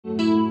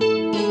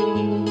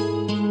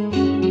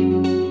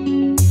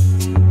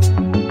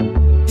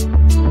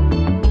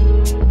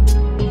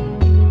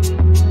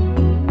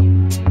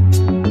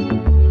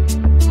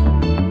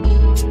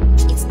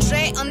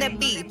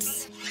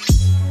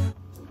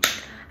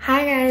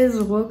Hi guys,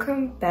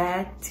 welcome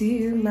back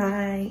to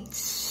my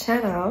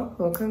channel.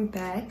 Welcome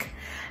back.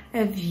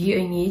 If you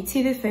are new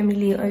to the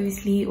family,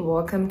 obviously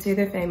welcome to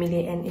the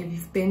family, and if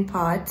you've been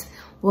part,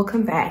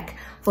 welcome back.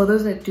 For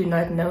those that do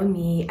not know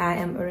me, I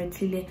am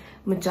Oratile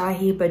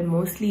Mujahi, but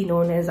mostly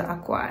known as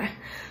Aqua.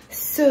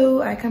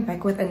 So I come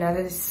back with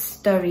another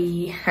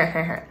story.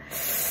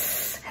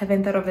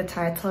 Haven't thought of the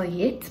title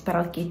yet, but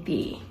I'll get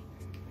there.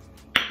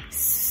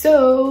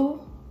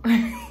 So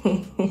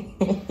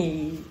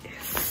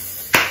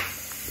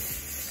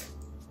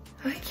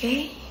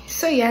okay,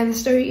 so yeah, the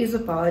story is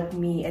about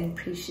me and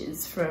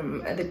Precious from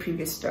the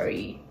previous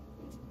story.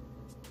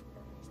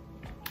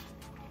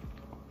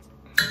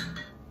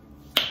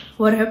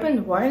 What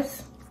happened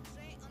was,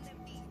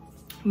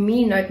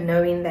 me not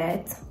knowing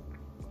that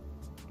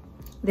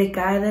the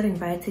guy that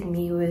invited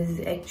me was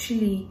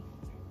actually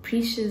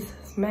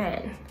Precious'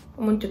 man.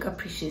 I want to call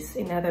Precious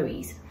in other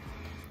ways.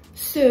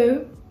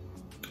 So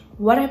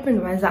what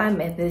happened was, I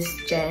met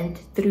this gent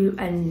through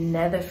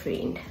another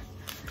friend.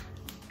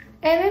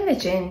 And then the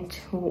gent,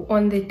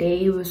 on the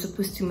day we were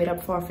supposed to meet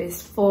up for our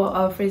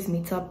first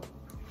meetup.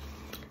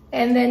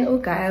 And then a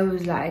guy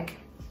was like,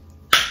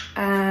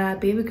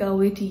 baby girl,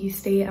 where do you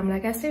stay? I'm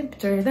like, I stay in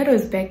Pretoria. That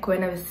was back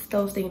when I was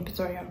still staying in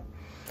Pretoria.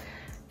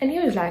 And he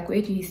was like,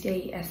 where do you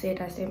stay? I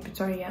said, I stay in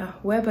Pretoria.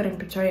 Where about in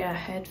Pretoria?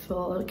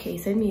 Hatfield. Okay,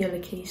 send me your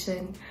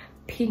location.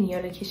 Pin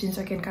your location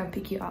so I can come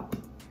pick you up.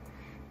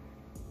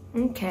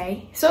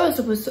 Okay, so I was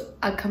supposed to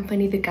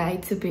accompany the guy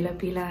to Bila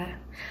Bila.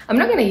 I'm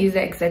not gonna use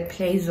the exact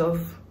place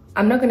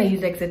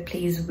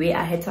where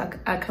I had to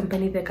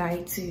accompany the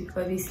guy to,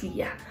 obviously,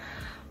 yeah.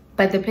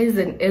 But the place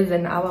is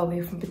an hour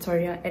away from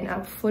Pretoria, and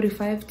up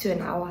 45 to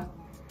an hour.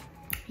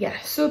 Yeah,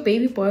 so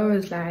baby boy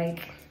was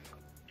like,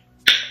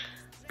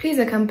 please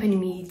accompany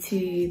me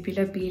to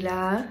Bila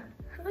Bila.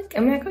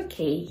 I'm like,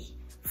 okay.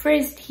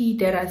 First, he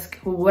did ask,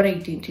 well, what are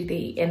you doing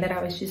today? And then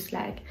I was just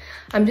like,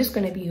 I'm just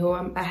gonna be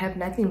home. I have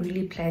nothing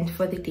really planned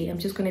for the day. I'm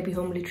just gonna be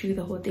home literally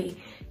the whole day,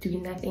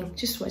 doing nothing,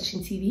 just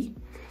watching TV.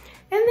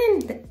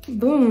 And then,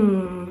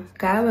 boom,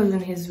 guy was on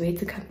his way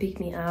to come pick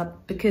me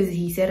up because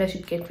he said I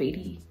should get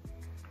ready.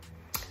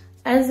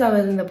 As I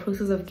was in the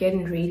process of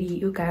getting ready,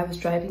 your guy was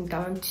driving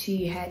down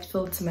to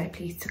Hatfield to my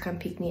place to come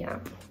pick me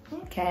up.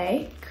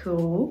 Okay,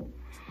 cool.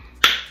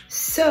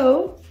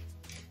 So,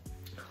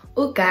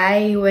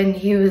 guy, when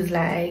he was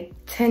like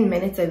 10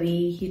 minutes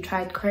away, he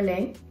tried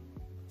calling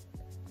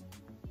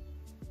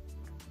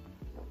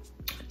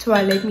to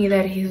alert me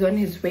that he's on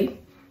his way,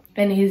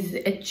 and he's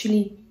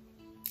actually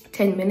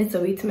 10 minutes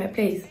away to my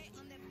place.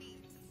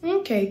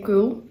 Okay,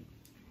 cool.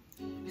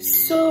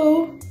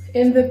 So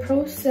in the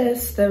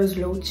process, there was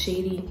load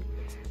shedding.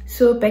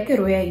 So back at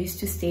where I used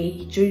to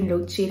stay, during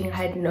load shedding, I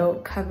had no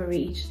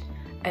coverage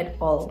at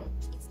all.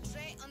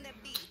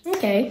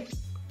 Okay,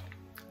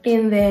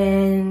 and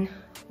then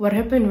what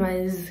happened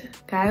was,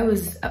 guy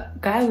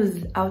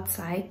was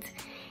outside.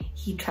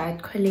 He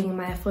tried calling,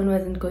 my phone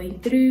wasn't going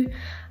through.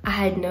 I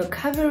had no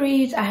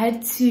coverage. I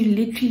had to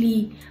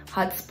literally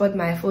hotspot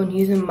my phone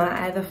using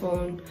my other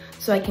phone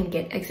so I can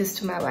get access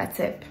to my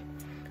WhatsApp.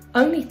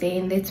 Only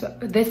then,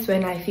 that's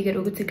when I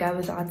figured the guy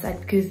was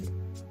outside, because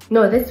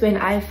no, that's when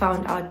I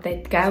found out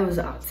that guy was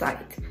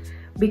outside,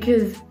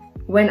 because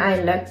when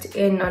I logged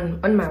in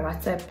on my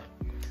WhatsApp,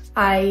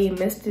 I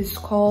missed his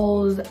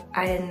calls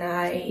and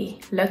I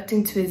looked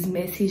into his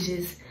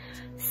messages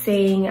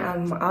saying,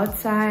 I'm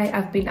outside,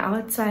 I've been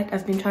outside,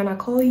 I've been trying to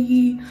call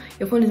you,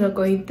 your phone is not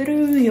going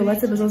through, your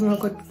WhatsApp is also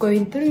not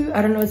going through,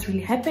 I don't know what's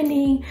really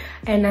happening,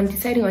 and I'm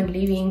deciding on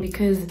leaving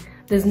because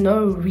there's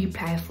no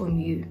reply from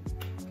you.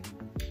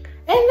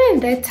 And then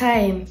that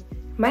time,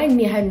 mind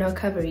me, I had no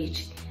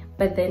coverage,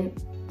 but then,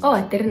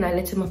 I didn't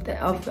alert him of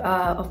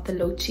the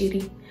load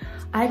shedding.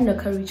 I had no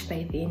coverage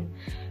by then.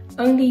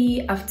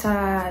 Only after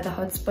the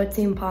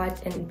hotspotting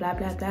part and blah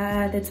blah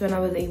blah, that's when I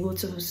was able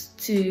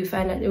to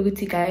find out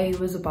the guy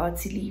was about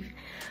to leave.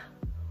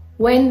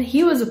 When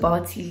he was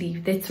about to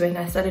leave, that's when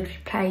I started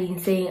replying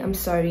saying, I'm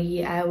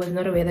sorry, I was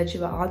not aware that you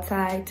were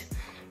outside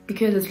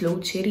because it's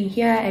load shedding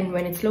here, and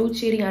when it's load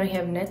shedding I don't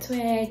have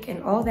network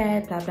and all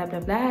that, blah blah blah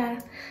blah.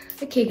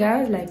 Okay,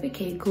 guys, like,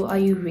 okay, cool, are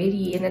you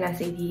ready? And then I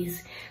said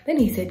yes. Then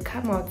he said,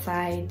 come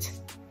outside.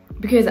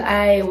 Because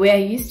where I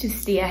used to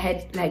stay, I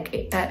had like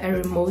a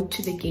remote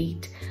to the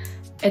gate.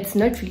 It's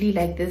not really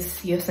like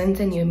this, your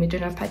center and your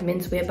midterm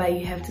apartments, whereby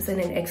you have to send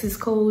an access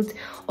code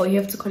or you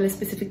have to call a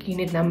specific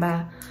unit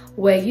number.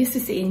 Where I used to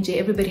stay in J,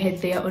 everybody had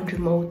their own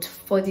remote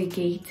for the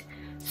gate.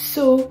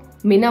 So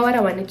now what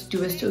I wanted to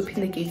do was to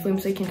open the gate for him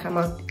so he can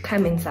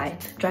come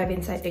inside, drive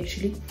inside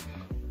actually.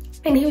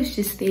 And he was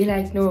just there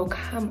like, no,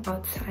 come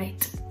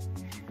outside.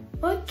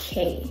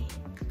 Okay,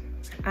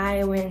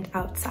 I went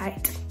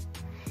outside.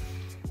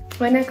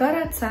 When I got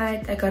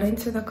outside, I got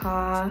into the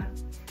car,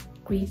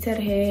 greeted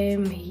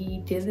him, he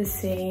did the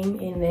same,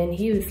 and then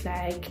he was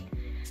like,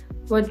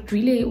 what's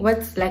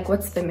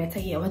the matter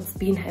here? What's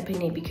been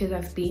happening? Because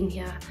I've been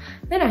here.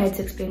 Then I had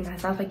to explain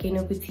myself again.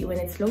 Obviously, when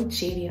it's load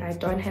shedding, I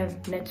don't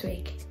have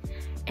network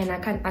and I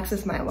can't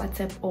access my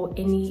WhatsApp or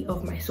any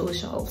of my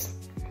socials.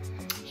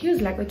 he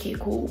was like, okay,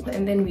 cool.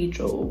 And then we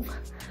drove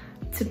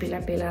to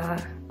Bila Bila.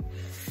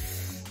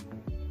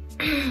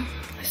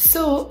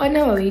 So on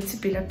our way to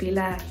Bila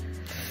Bila,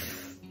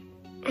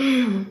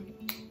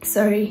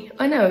 sorry,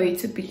 on our way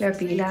to Bila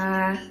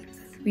Bila,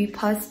 we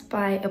passed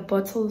by a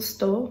bottle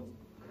store.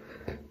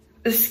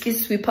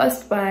 We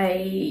passed by,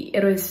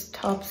 it was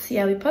Tops.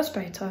 Yeah, we passed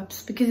by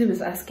Tops because he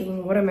was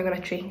asking, what am I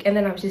gonna drink? And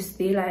then I was just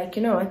there like,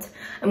 you know what,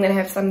 I'm gonna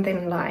have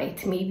something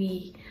light,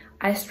 maybe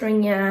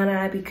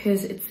Astronyana,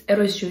 because it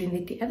was during the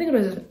day. I think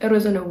it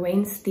was on a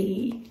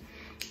Wednesday.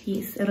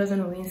 Yes, it was on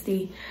a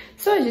Wednesday.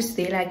 So I was just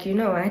there like, you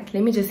know what,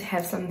 let me just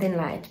have something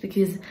light,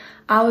 because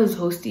I was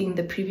hosting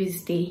the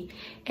previous day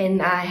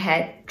and I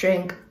had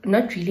drank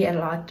not really a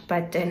lot,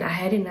 but then I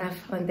had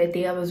enough on the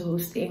day I was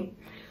hosting.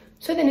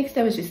 So the next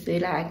day I was just there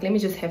like, let me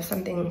just have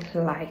something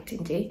light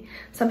in there,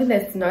 something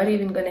that's not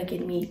even gonna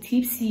get me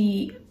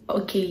tipsy.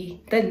 Okay,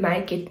 that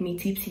might get me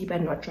tipsy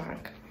but not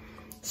drunk.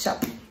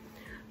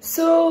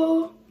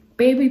 So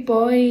baby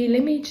boy,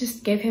 let me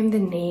just give him the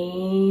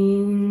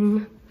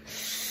name.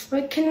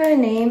 What can I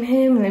name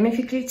him? Let me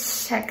quickly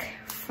check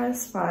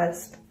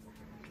fast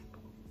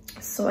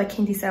so I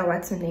can decide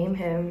what to name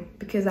him,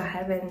 because I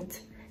haven't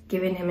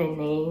given him a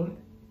name.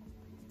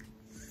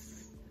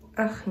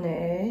 Ach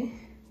no,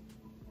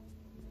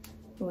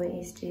 where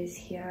is this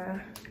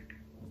here?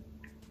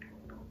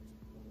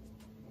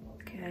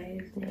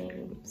 Guys,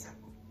 names.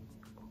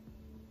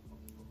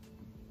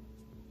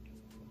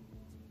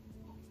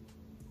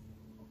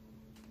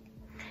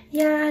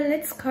 Yeah,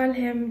 let's call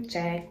him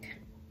Jack.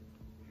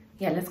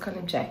 Yeah, let's call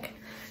him Jack.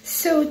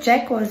 So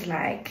Jack was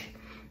like,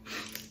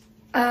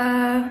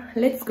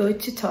 let's go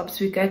to Tops.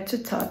 We got to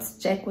Tops.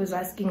 Jack was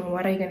asking,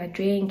 what are you gonna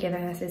drink? And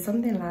I said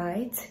something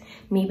light,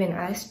 maybe an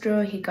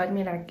Astro. He got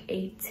me like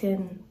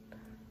 18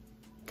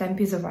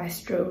 dumpies of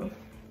Astro.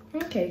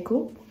 Okay,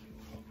 cool.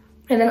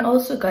 And then I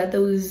also got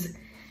those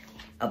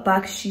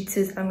buck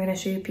shooters. I'm gonna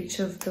show you a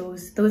picture of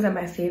those. Those are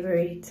my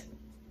favorite.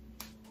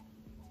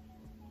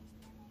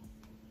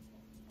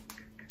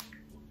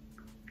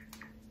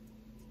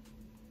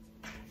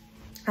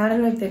 I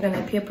don't know if they're gonna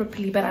appear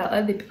properly, but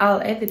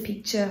I'll add the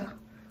picture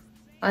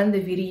on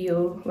the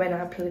video when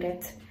I upload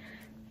it.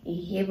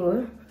 Yeah,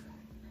 bro.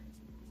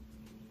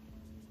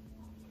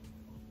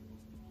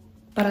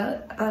 But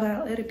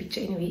I'll add a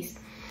picture anyways.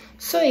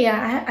 So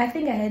yeah, I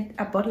think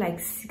I bought like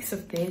 6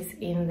 of these,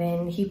 and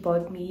then he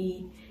bought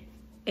me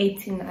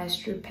 18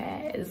 Astro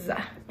pairs.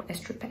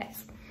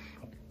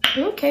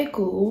 Okay,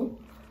 cool.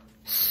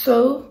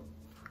 So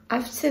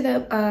after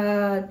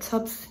the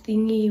Tops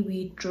thingy,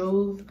 we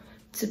drove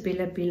to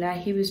Bila Bila.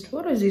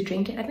 What was he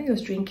drinking? I think he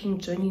was drinking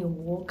Johnny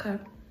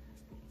Walker,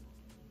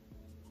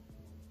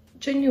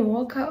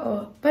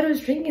 but he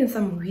was drinking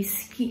some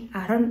whiskey.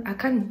 I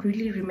can't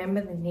really remember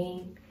the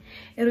name.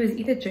 It was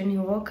either Johnny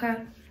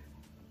Walker,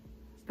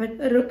 but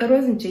it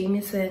wasn't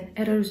Jameson.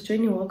 It was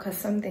Johnny Walker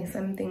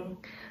something.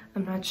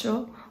 I'm not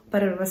sure,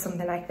 but it was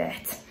something like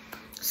that.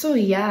 So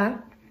yeah,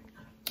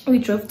 we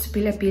drove to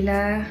Bila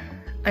Bila.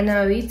 On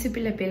our way to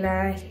Bila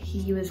Bila,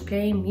 he was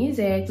playing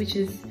music,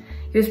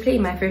 he was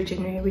playing my favorite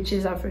genre, which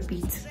is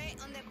Afrobeat.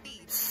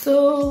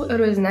 So it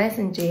was nice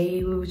and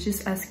Jay. We were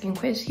just asking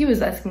questions. He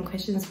was asking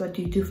questions. What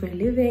do you do for a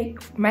living?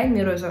 Mine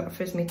was our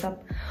first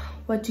meetup.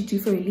 What do you do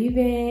for a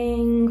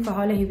living? For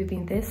how long have you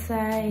been this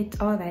side?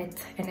 All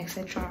that and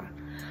etc.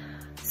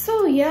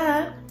 So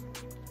yeah,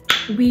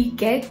 we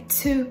get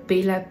to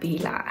Bila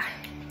Bila.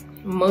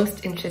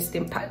 Most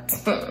interesting part.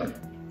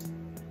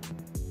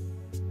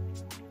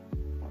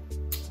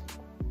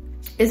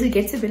 As we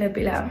get to Bila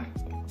Bila,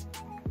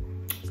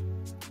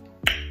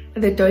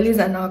 the dollies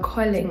are now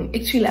calling.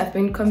 Actually, I've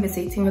been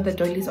conversating with the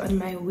dollies on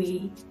my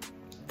way,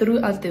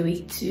 throughout the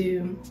way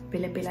to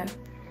Bila Bila.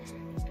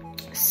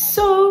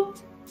 So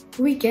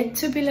we get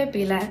to Bila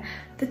Bila,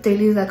 the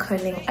dollies are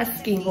calling,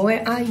 asking,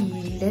 where are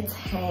you? Let's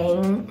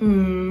hang.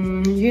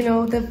 You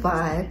know the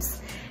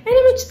vibes.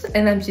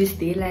 And I'm just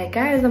there like,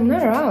 guys, I'm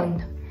not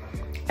around.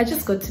 I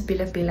just got to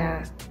Bila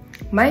Bila.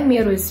 My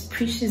mirror is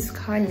Precious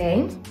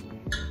calling.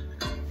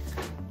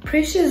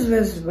 Precious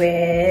was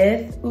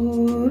with,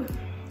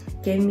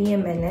 give me a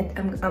minute.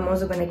 I'm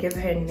also gonna give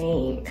her a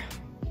name.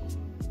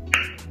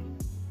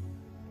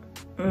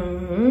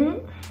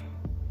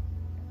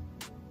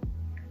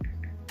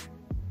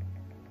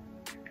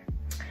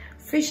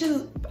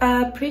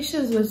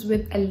 Precious was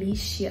with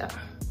Alicia.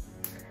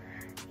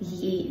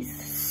 Yes.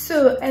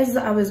 So as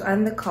I was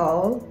on the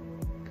call,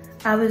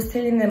 I was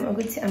telling them,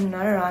 okay, I'm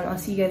not around, I'll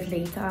see you guys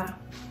later.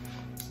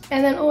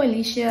 And then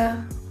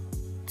Alicia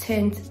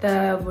turned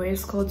the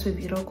voice call to a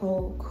video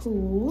call.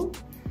 Cool.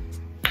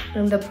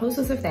 In the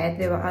process of that,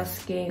 they were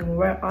asking,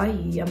 where are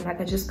you? I'm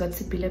like, I just got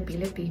to Bila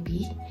Bila,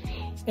 baby.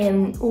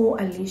 And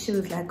Alicia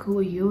was like, who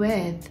are you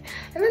with?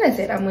 And then I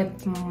said, I'm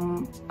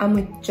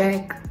with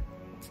Jack.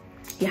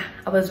 Yeah,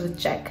 I was with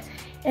Jack.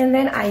 And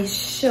then I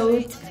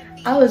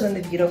was on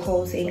the video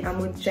call saying I'm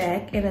with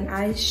Jack, and then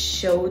I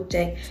showed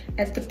Jack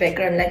at the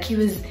background, like he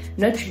was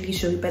not really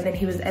showing, but then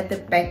he was at the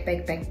back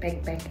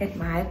at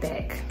my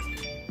back.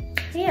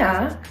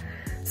 Yeah.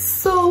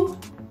 So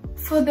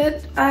from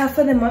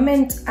the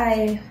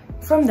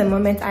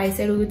moment I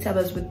said I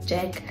was with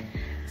Jack,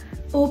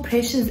 all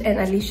Precious and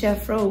Alicia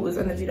froze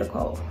on the video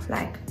call,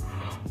 like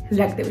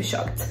they were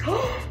shocked.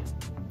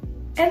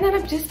 And then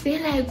I'm just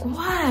there like,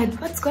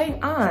 what's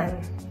going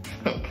on?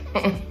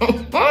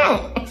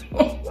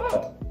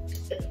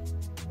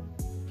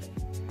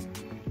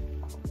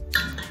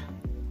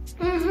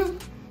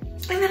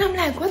 And then I'm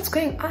like, what's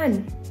going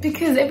on?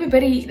 Because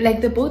everybody,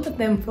 like the both of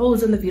them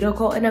froze on the video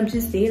call, and I'm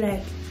just there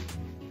like,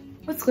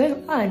 what's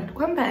going on?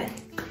 Come back.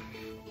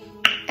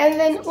 And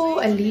then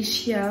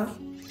Alicia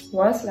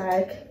was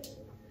like,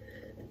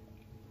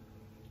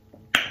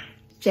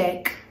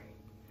 Jack.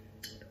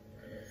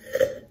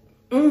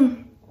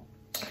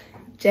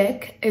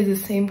 Jack is the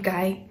same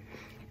guy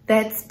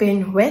that's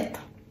been with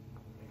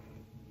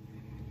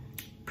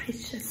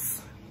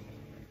Precious.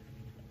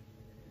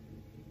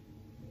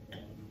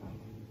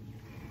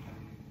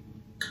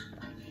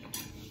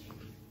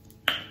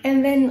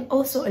 And then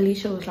also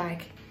Alicia was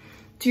like,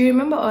 do you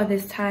remember all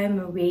this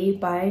time way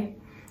by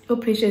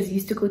Precious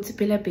used to go to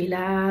Bela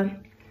Bela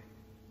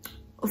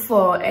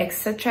for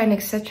etc and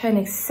etc and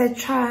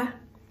etc?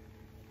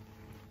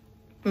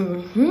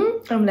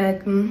 I'm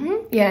like,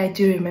 yeah, I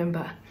do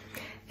remember.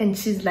 And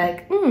she's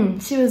like,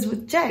 she was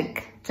with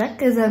Jack.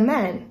 Jack is a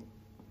man.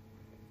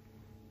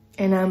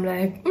 And I'm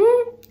like,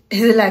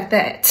 is it like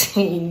that?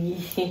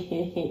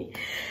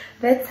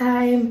 That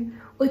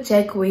time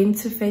Jack went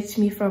to fetch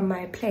me from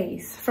my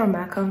place, from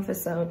my comfort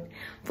zone,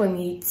 for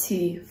me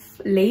to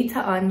later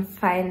on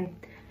find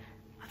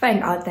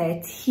out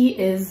that he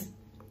is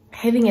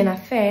having an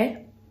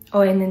affair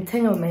or an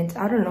entanglement,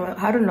 I don't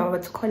know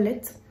what to call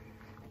it,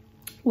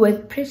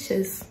 with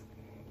Precious.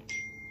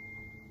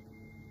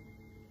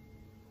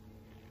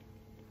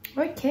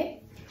 Okay.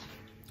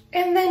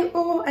 And then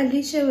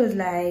Alicia was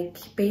like,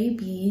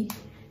 baby,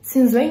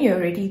 since when you're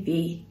already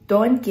there,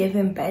 don't give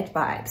him bad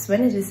vibes.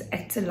 When it just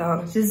act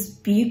along,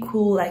 just be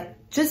cool, like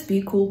just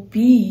be cool,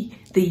 be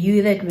the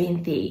you that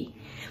went there.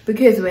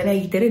 Because when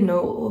I didn't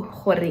know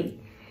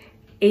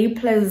A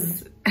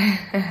plus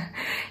A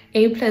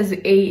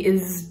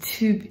is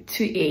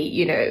 2A,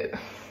 you know,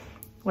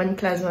 1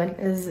 + 1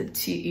 is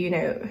 2, you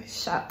know,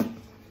 sharp.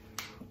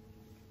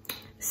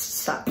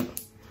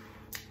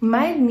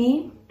 Mind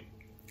me,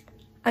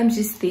 I'm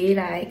just there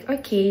like,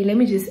 okay, let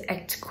me just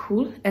act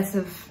cool as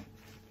if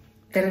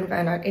didn't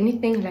find out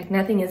anything, like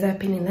nothing is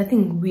happening,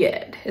 nothing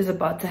weird is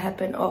about to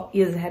happen or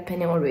is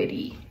happening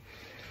already.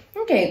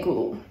 Okay,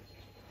 cool.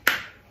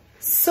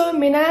 So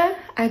Mina,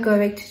 I go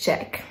back to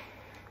Jack.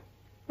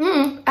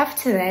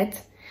 After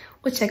that,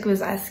 Jack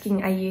was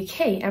asking, are you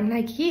okay? I'm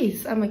like,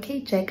 yes, I'm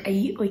okay, Jack. Are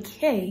you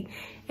okay?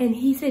 And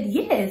he said,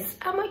 yes,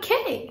 I'm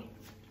okay.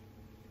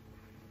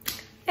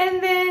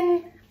 And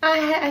then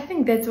I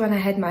think that's when I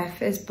had my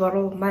first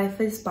bottle, my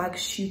first bug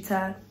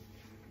shooter.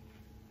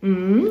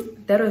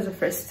 That was the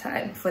first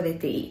time for the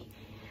day.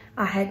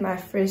 I had my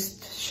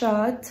first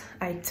shot.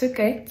 I took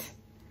it.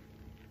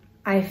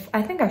 I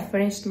think I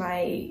finished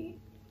my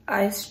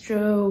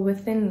Astro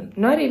within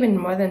not even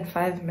more than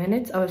 5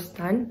 minutes. I was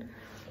done.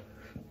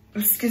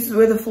 Excuse,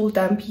 with a full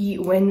dumpy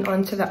went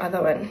on to the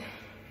other one.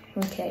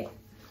 Okay.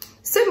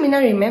 So Mina,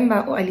 remember,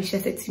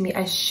 Alicia said to me,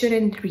 I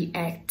shouldn't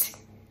react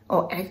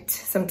or act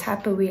some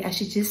type of way. I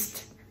should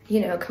just, you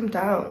know, come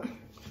down.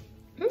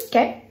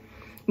 Okay.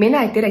 Mina,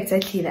 I did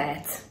exactly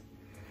that.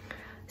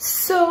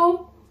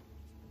 So,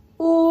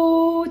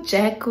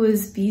 Jack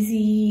was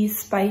busy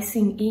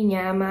spicing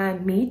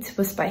inyama meat,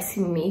 was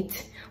spicing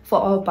meat for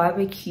our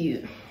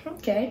barbecue.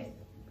 Okay.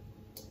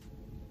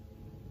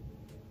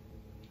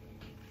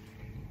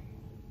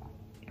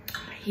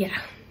 Yeah.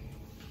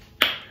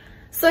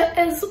 So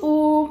as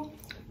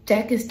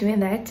Jack is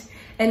doing that,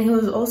 and he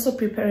was also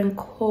preparing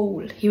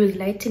coal. He was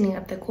lightening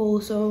up the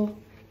coal so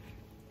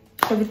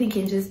everything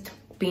can just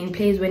be in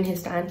place when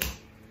he's done.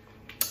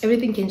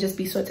 Everything can just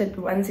be sorted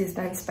once he's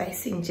done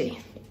spicing J.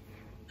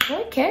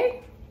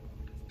 Okay.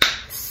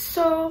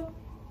 So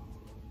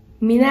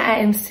Mina, I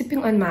am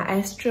sipping on my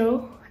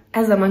Astro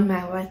as I'm on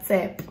my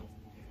WhatsApp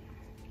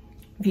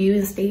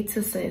viewing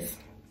statuses.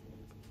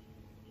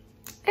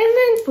 And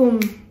then boom,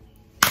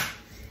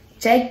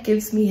 Jack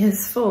gives me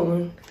his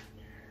phone.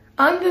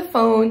 On the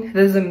phone,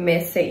 there's a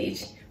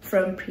message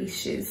from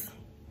Precious.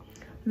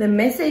 The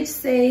message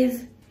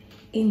says,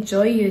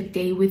 enjoy your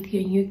day with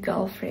your new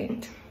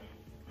girlfriend.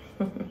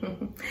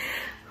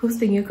 Who's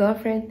the new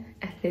girlfriend?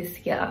 At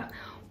this year.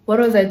 What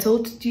was I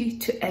told to do?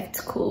 To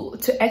act cool,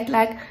 to act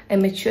like a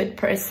matured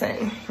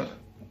person.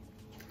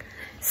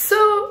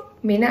 So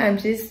Mina, I'm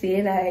just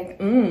there like,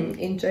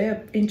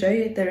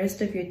 enjoy the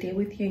rest of your day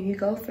with your new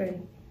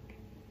girlfriend.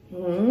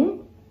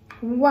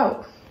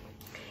 Wow.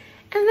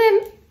 And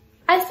then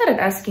I started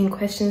asking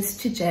questions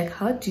to Jack.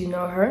 How do you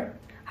know her?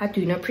 How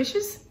do you know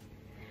Precious?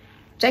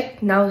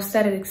 Jack now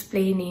started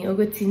explaining,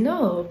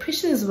 no,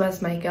 Precious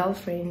was my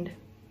girlfriend.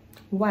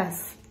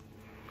 Was.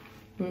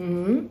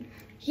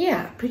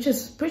 Yeah,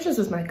 Precious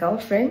was my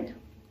girlfriend.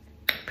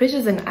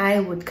 Precious and I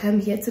would come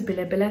here to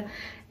Bela Bela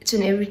each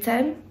and every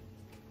time.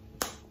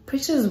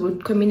 Precious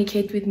would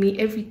communicate with me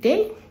every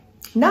day.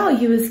 Now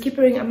he was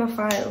skippering on my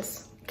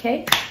files.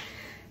 Okay,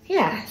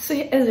 yeah. So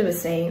as I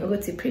was saying,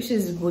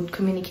 Precious would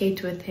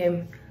communicate with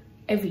him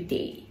every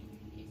day.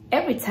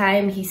 Every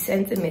time he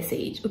sends a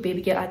message,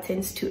 baby girl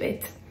attends to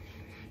it.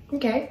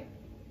 Okay.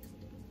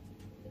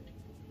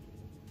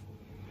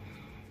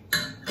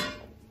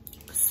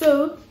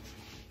 So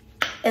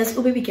as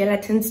baby girl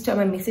attends to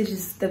my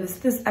messages, there was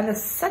this other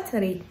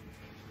Saturday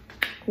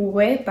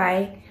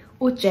whereby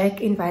Jack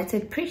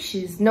invited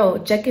Precious. No,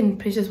 Jack and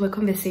Precious were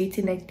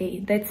conversating that day,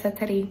 that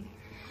Saturday.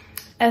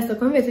 As the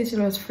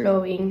conversation was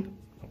flowing,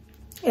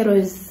 it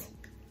was,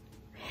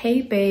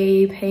 hey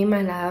babe, hey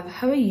my love,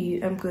 how are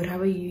you? I'm good, how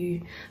are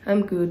you?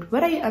 I'm good.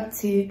 What are you up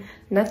to?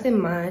 Nothing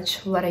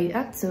much. What are you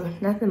up to?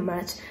 Nothing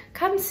much.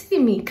 Come see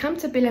me, come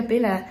to Billa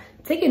Billa.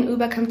 Take an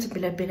Uber, come to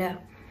Billa Billa.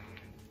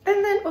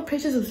 And then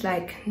Precious was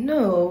like,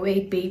 no,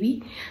 wait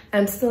baby,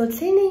 I'm still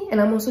cleaning and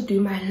I'm also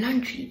doing my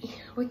laundry.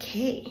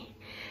 Okay.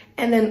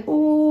 And then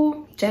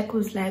Jack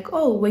was like,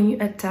 oh, when you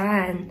are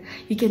done,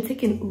 you can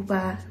take an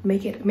Uber,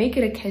 make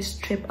it a cash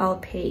trip, I'll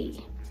pay.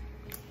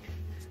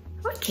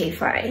 Okay,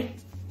 fine.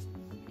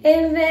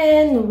 And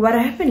then what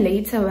happened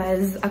later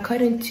was,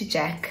 according to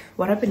Jack,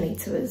 what happened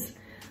later was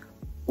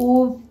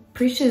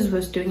Precious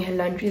was doing her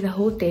laundry the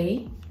whole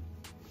day,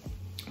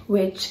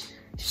 which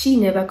she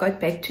never got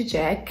back to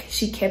Jack.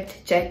 She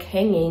kept Jack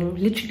hanging.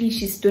 Literally,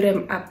 she stood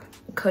him up,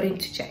 according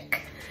to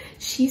Jack.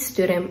 She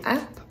stood him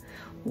up.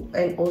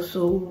 And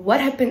also what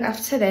happened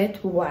after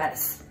that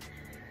was,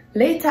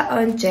 later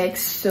on Jack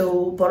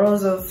saw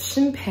bottles of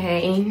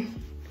champagne,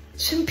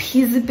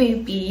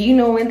 baby, you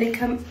know, when they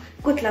come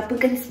good luck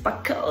and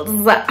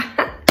sparkles.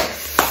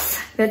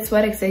 That's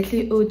what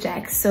exactly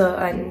Jack saw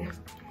on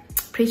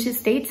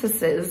Precious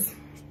statuses.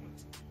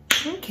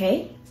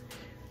 Okay,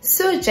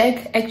 so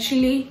Jack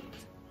actually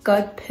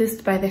got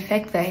pissed by the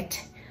fact that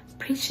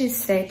Precious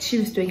said she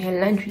was doing her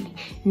laundry.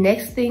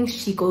 Next thing,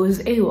 she goes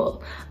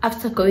AWOL.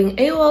 After going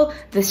AWOL,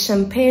 there's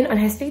champagne on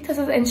her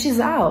statuses and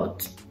she's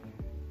out.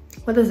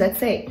 What does that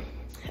say?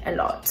 A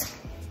lot.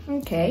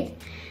 Okay.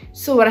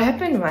 So what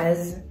happened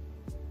was,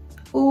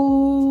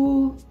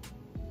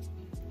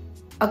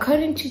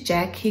 according to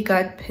Jack, he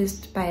got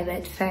pissed by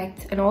that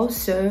fact, and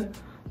also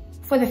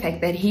for the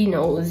fact that he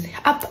knows,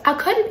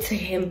 according to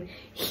him,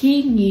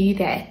 he knew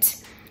that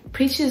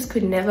Precious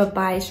could never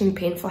buy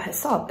champagne for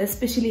herself,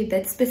 especially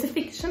that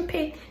specific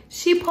champagne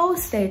she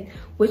posted.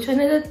 Which one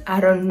is it? I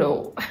don't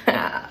know.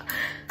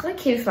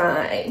 Okay,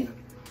 fine.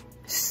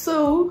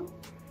 So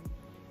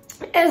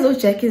as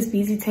Jack is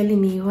busy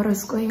telling me what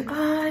was going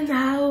on,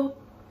 how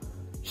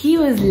he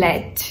was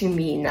led to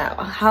me now,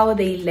 how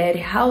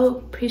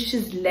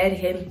Precious led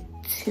him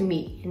to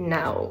me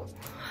now.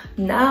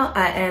 Now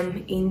I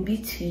am in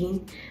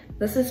between.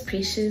 This is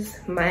Precious,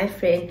 my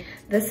friend.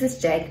 This is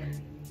Jack.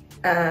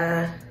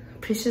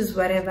 Precious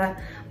whatever,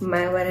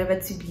 my whatever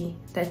to be.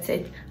 That's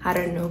it. I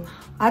don't know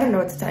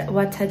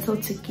what title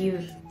to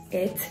give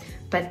it,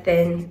 but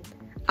then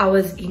I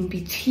was in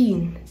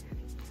between.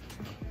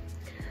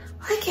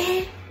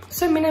 Okay,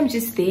 so I'm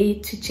just there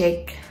to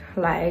check,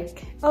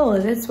 like, oh,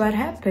 that's what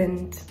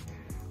happened.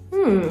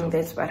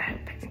 That's what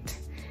happened.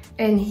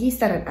 And he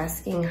started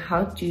asking,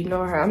 how do you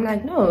know her? I'm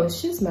like, no,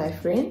 she's my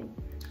friend.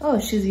 Oh,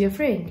 she's your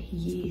friend?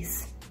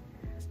 Yes,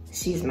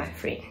 she's my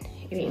friend.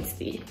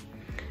 Eventually.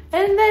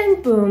 And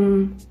then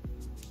boom,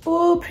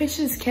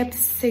 Precious kept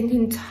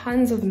sending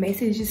tons of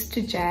messages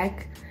to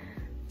Jack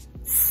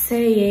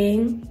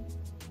saying,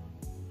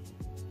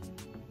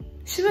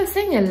 she was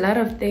saying a lot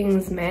of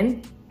things,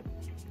 man.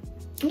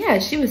 Yeah,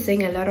 she was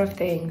saying a lot of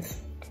things.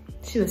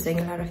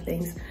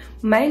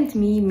 Mind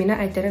me, Mina,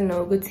 I didn't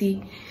know, but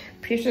see,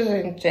 Precious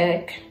and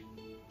Jack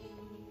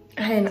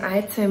had an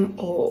item,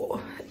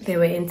 or they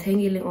were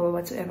entangling or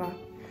whatsoever.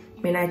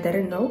 I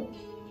didn't know,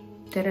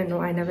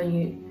 I never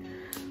knew.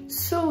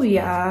 So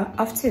yeah,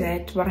 after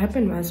that, what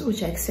happened was,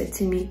 Jack said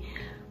to me,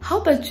 how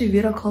about you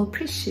video call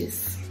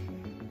Precious?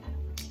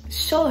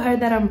 Show her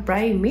that I'm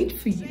Brian made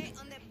for you.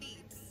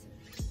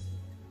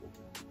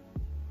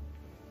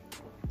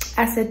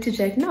 I said to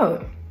Jack,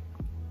 no,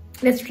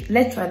 let's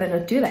rather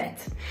not do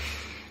that.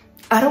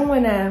 I don't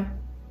want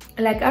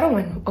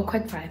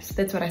awkward vibes.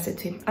 That's what I said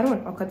to him. I don't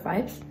want awkward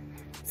vibes.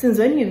 Since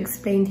when you've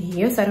explained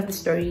your side of the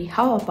story,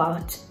 how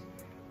about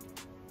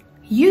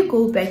you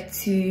go back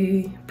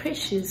to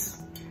Precious?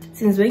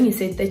 Since when you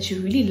said that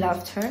you really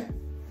loved her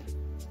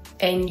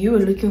and you were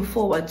looking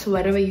forward to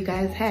whatever you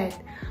guys had,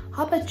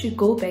 how about you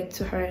go back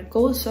to her,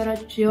 go sort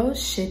out your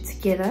shit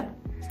together,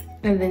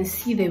 and then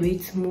see the way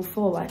to move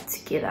forward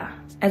together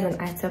as an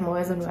item or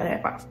as an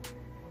whatever.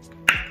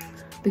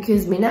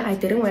 Because Mina, I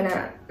didn't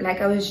wanna,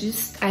 like, I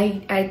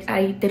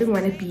didn't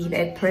wanna be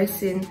that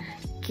person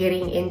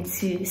getting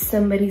into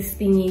somebody's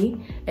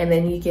thingy and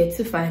then you get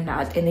to find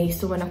out and then you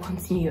still wanna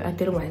continue. I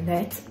didn't want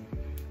that.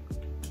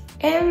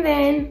 And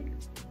then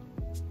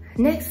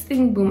next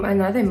thing, boom,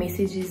 another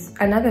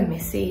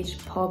message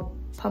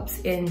pops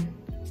in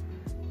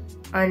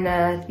on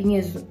thing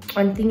is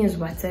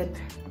WhatsApp,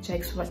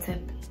 Jack's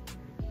WhatsApp,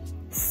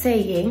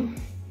 saying,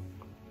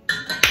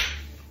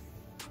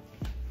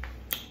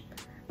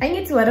 I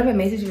get to whatever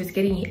message he was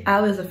getting, I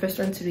was the first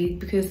one to read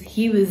because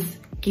he was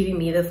giving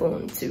me the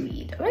phone to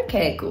read.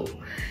 Okay, cool.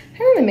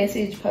 And the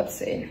message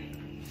pops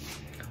in.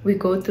 We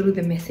go through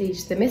the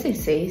message. The message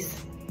says,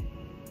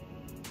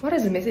 what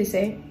does the message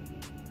say?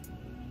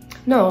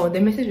 No,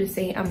 the message was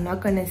saying, I'm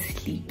not gonna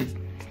sleep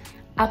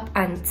up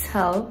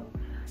until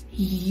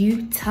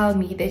you tell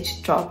me that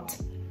you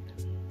dropped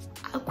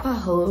Aqua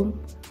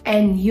home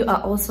and you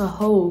are also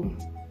home.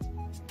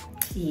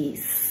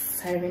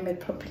 Yes, I remember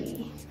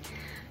properly.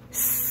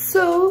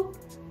 So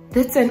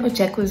that's when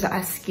Jack was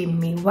asking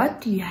me,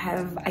 what do you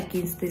have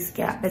against this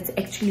girl that's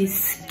actually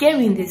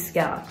scaring this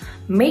girl,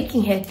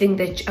 making her think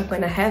that you are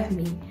gonna have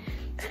me?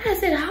 And I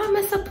said, how am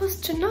I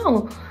supposed to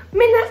know?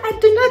 I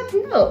do not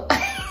know.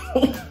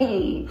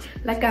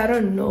 Like, I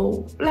don't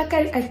know. Like,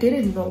 I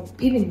didn't know.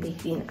 Even back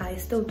then, I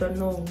still don't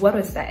know. What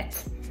was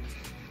that?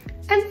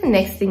 And the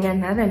next thing,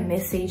 another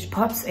message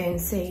pops in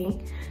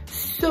saying,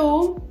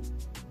 so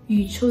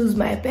you chose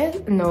my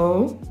best?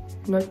 No,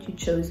 not you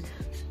chose.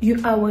 You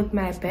are with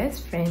my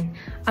best friend.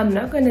 I'm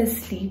not gonna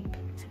sleep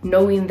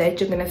knowing that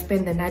you're gonna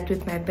spend the night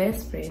with my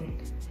best friend.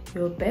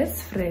 Your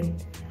best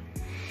friend.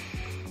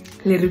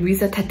 Little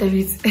Luisa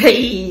Tatavis.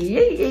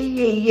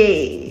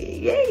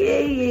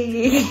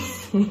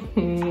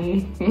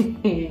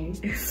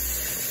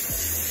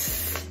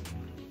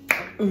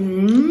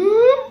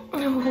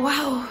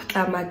 Wow,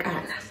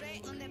 tamakala.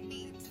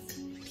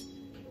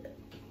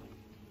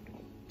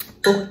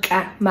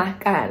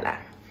 Tamakala.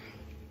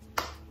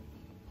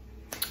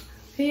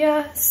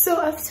 Yeah,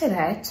 so after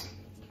that,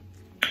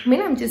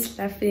 I'm just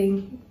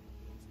laughing.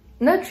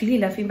 Not really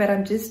laughing, but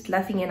I'm just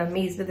laughing and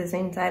amazed at the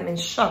same time and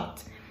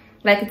shocked.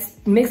 Like, it's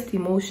mixed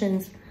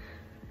emotions.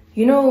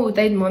 You know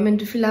that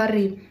moment to feel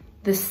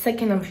the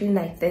second I'm feeling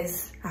like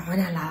this, I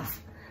wanna laugh.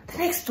 The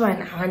next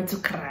one, I want to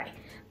cry.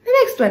 The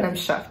next one, I'm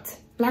shocked.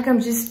 Like,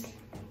 I'm just,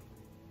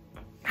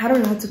 I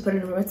don't know how to put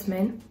it in words,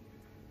 man.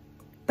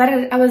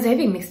 But I was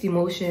having mixed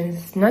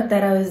emotions. Not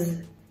that I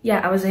was, yeah,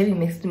 I was having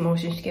mixed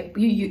emotions.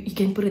 You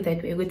can put it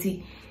that way.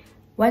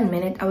 1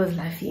 minute I was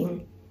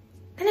laughing.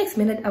 The next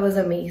minute I was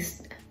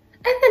amazed.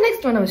 And the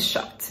next one I was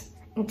shocked.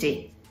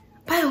 Okay.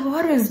 By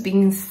what was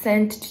being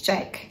sent to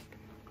Jack.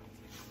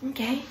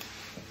 Okay.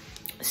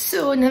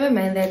 So never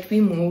mind that, we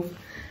move.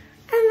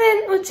 And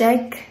then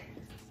Jack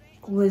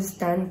was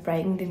done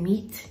frying the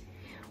meat.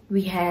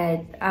 We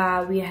had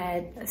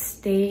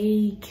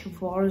steak,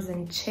 rolls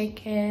and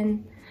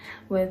chicken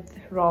with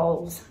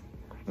rolls.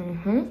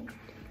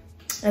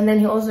 And then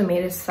he also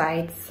made a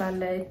side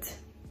salad.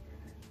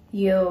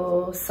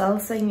 Your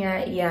salsa,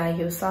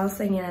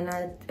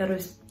 it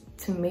was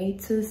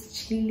tomatoes,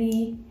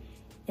 chili,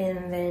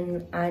 and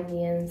then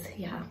onions.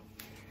 Yeah,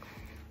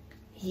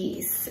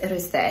 yes, it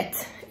was that.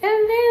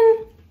 And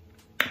then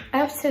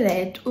after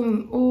that,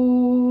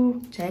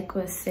 Jack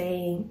was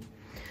saying,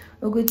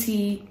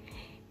 Uguti,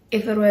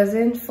 if it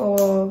wasn't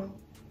for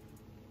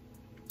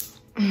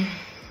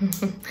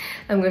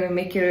I'm gonna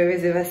make you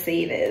nervous if I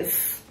say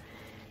this.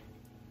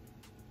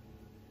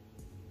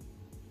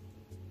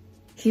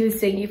 He was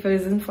saying if it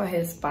wasn't for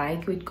his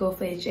bike, we'd go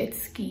for a jet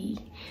ski.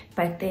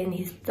 But then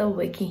he's still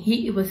working.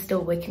 He was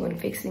still working on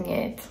fixing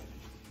it.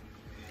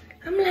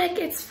 I'm like,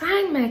 it's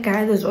fine, my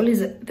guy. There's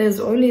always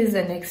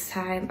a next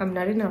time. I'm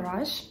not in a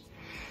rush.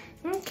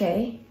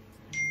 Okay.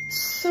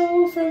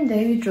 So from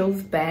there we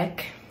drove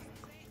back.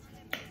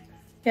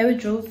 Yeah, we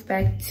drove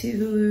back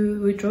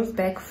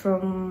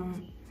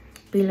from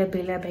Bila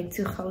back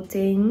to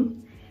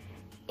Gauteng.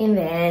 And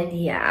then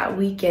yeah,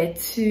 we get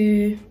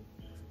to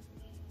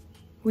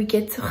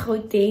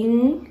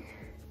Gauteng,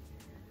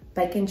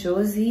 back in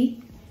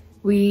Jozi.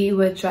 We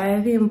were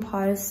driving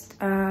past,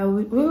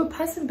 we were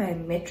passing by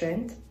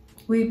Midrand.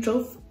 We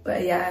drove, to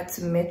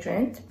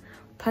Midrand,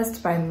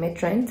 passed by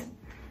Midrand.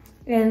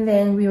 And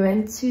then we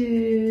went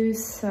to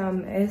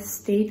some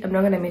estate. I'm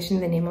not going to mention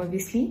the name,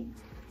 obviously.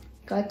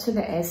 Got to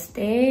the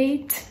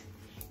estate.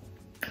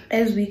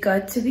 As we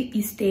got to the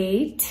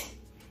estate,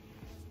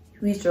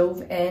 we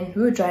drove and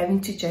we were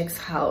driving to Jack's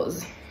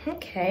house.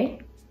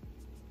 Okay.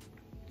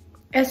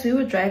 As we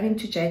were driving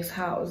to Jack's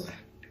house,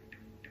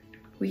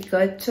 we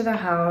got to the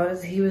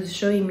house. He was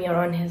showing me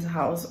around his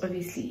house,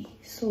 obviously.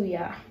 So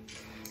yeah,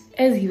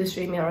 as he was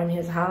showing me around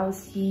his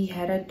house, he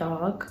had a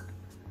dog.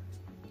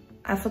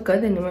 I forgot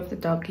the name of the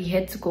dog. He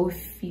had to go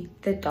feed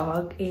the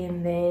dog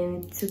and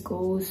then to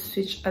go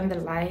switch on the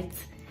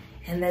lights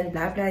and then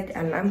blah blah,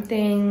 the alarm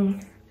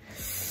thing.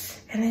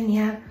 And then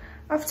yeah,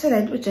 after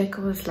that, Jack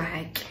was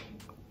like,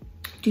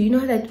 do you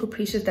know that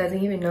Precious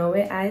doesn't even know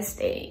where I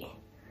stay?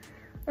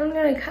 I'm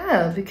like,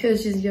 how?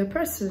 Because she's your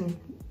person.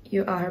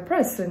 You are her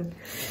person.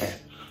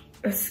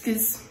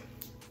 Excuse.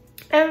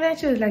 And then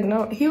she was like,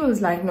 no. He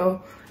was like,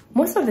 no.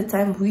 Most of the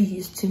time we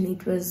used to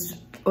meet was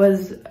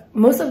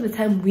most of the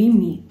time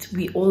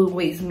we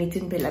always meet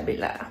in Bela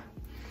Bela.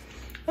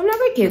 I'm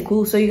like, okay,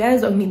 cool. So you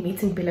guys only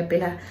meet in Bela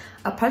Bela.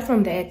 Apart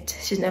from that,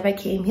 she never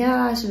came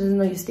here. She doesn't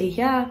know you stay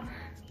here.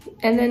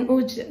 And then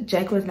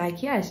Jack was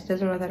like, yeah, she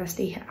doesn't know that I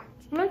stay here.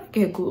 I'm like,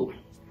 okay, cool.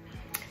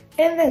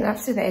 And then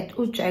after that,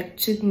 Jack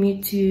took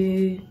me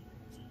to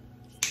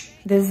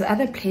there's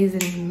other place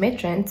in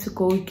Midrand to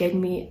go get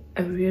me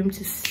a room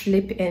to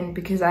sleep in,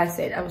 because I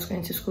said I was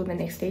going to school the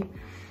next day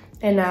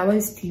and I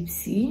was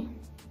tipsy.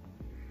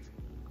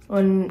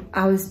 Almost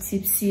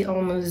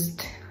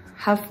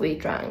halfway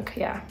drunk.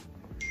 Yeah,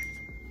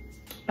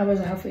 I was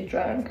halfway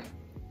drunk.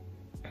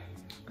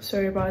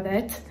 Sorry about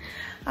that.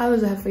 I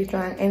was halfway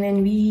drunk, and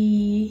then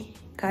we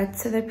got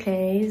to the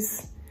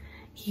place.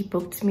 He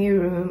booked me a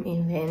room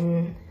and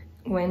then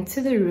went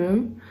to the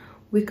room.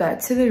 We got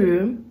to the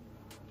room.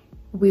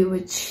 We were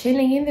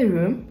chilling in the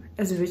room.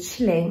 As we were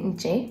chilling,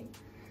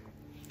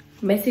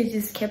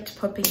 messages kept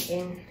popping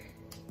in.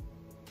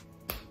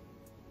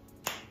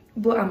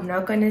 But I'm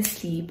not gonna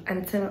sleep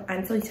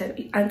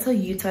until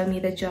you tell me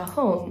that you're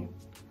home.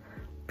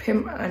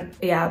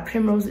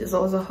 Primrose is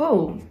also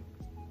home.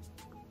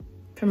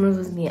 Primrose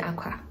was me,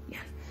 Aqua. Yeah.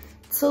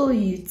 So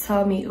you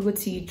tell me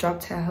you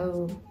dropped her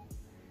home.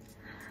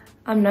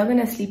 I'm not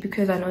gonna sleep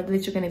because I know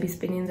that you're gonna be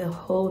spending the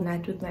whole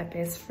night with my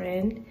best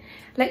friend.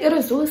 Like, it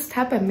was those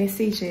type of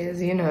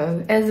messages, you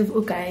know, as if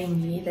Ukai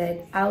knew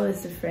that I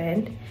was the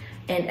friend,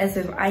 and as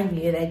if I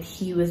knew that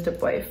he was the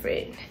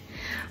boyfriend.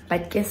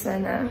 But guess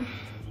Anna,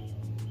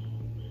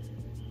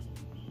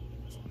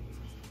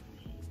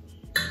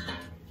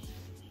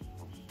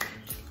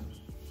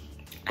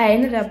 I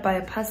ended up by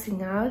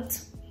passing out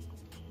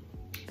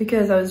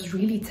because I was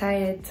really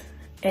tired,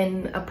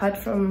 and apart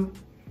from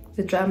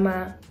the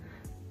drama,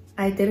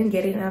 I didn't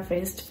get enough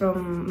rest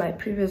from my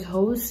previous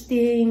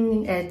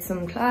hosting at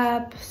some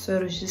club, so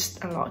it was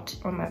just a lot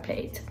on my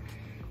plate.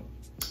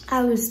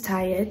 I was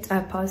tired.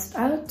 I passed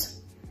out,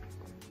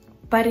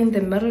 but in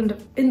the middle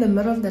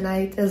of the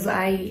night, as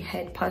I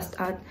had passed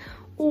out,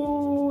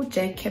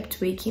 Jack kept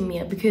waking me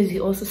up because he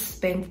also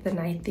spent the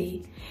night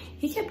there.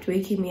 He kept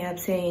waking me up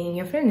saying,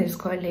 "Your friend is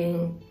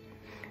calling.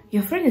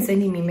 Your friend is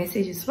sending me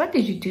messages. What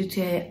did you do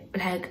to her?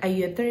 Like, are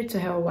you a threat to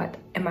her or what?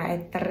 Am I a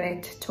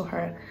threat to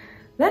her?"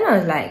 Then I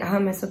was like, how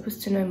am I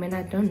supposed to know? Man,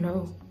 I don't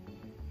know.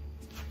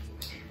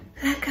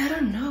 Like, I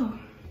don't know.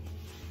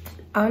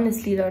 I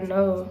honestly don't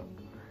know.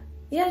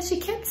 Yeah, she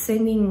kept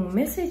sending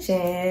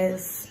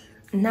messages,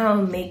 now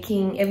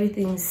making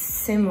everything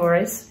seem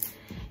worse.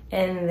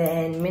 And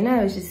then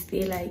Mina was just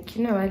be like,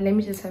 you know what, let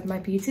me just have my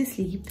beauty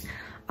sleep.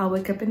 I'll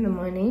wake up in the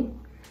morning.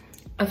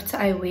 After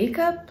I wake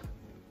up,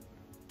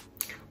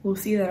 we'll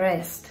see the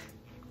rest.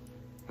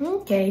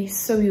 Okay,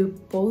 so we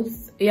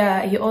both,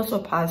 yeah, he also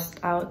passed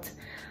out.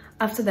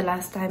 After the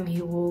last time he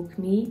woke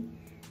me,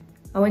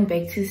 I went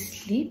back to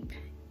sleep,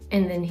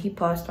 and then he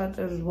passed out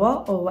as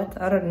well, or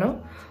what, I don't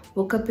know.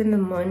 Woke up in the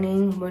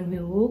morning. When we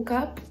woke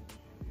up,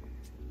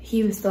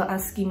 he was still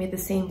asking me the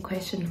same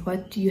question.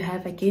 What do you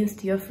have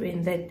against your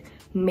friend that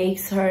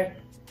makes her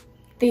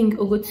think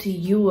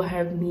you will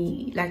have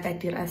me like I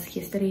did ask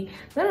yesterday?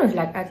 Then I was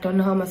like, I don't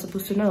know, how am I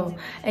supposed to know?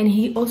 And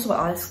he also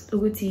asked,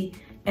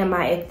 am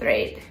I a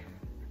threat?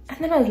 And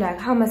then I was like,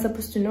 how am I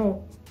supposed to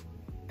know?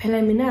 I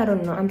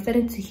don't know. I'm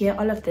starting to hear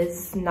all of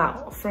this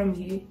now from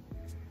you.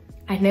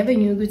 I never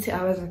knew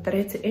I was a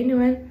threat to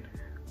anyone,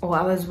 or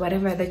I was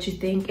whatever that you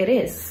think it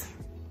is.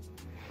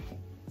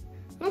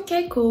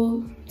 Okay,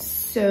 cool.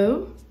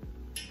 So,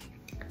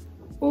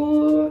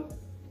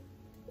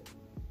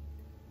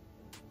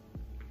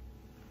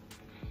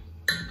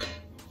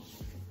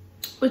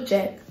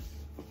 Jack.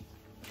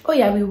 Oh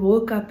yeah, we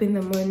woke up in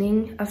the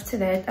morning. After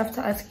that,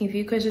 after asking a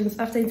few questions,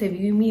 after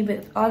interviewing me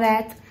with all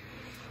that,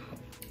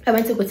 I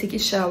went to go take a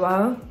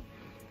shower,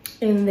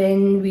 and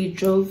then we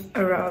drove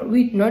around.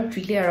 Not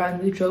really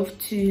around, we drove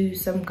to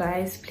some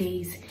guy's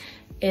place,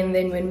 and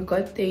then when we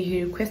got there,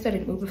 he requested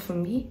an Uber for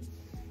me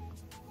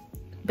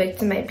back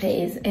to my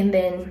place, and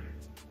then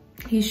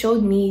he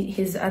showed me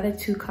his other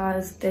German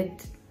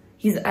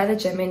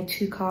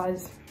two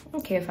cars.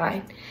 Okay,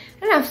 fine.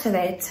 And after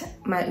that,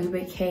 my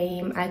Uber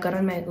came. I got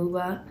on my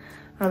Uber.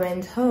 I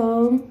went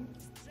home.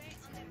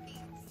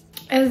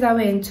 As I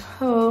went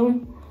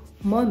home,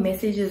 more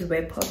messages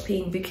were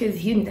popping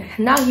because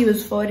now he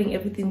was forwarding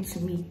everything to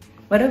me.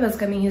 Whatever was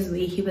coming his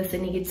way, he was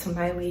sending it to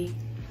my way.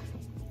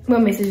 More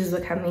messages were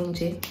coming,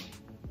 Jay.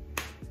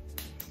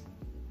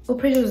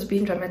 Pressure was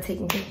being dramatic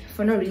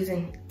for no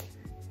reason.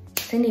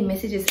 Sending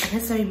messages,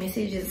 unnecessary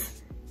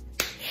messages.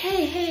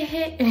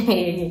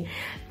 Hey.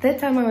 That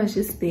time I was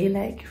just there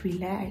like,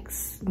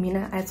 relax.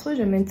 Mina, I told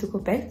you I meant to go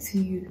back to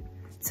you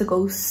to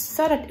go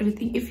sort out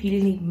everything if he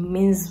really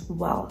means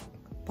well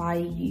by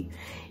you.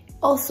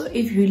 Also,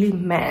 if he really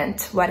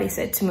meant what he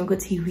said to me,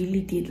 because he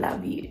really did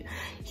love you,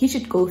 he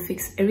should go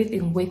fix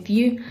everything with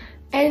you.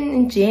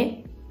 And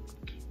Jay,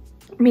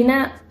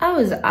 Mina, I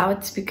was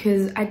out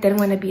because I didn't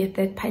want to be a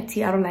third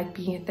party. I don't like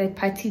being a third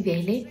party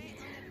daily.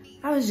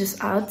 I was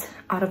just out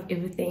of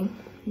everything,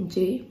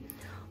 Jay.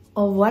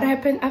 Of what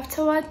happened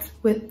afterwards,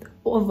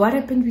 of what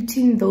happened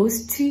between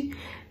those two,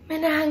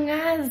 Mina,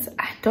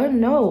 I don't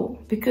know,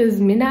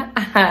 because Mina,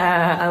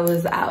 I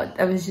was out.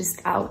 I was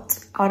just out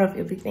of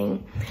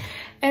everything.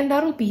 And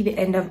that'll be the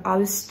end of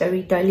our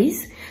story,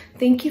 dollies.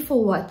 Thank you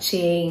for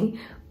watching.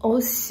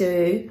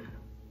 Also,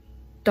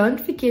 don't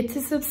forget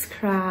to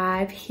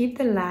subscribe, hit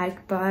the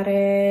like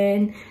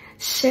button,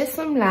 share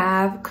some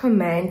love,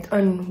 comment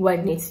on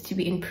what needs to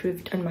be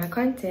improved on my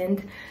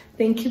content.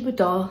 Thank you,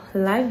 Budal.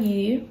 Love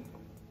you.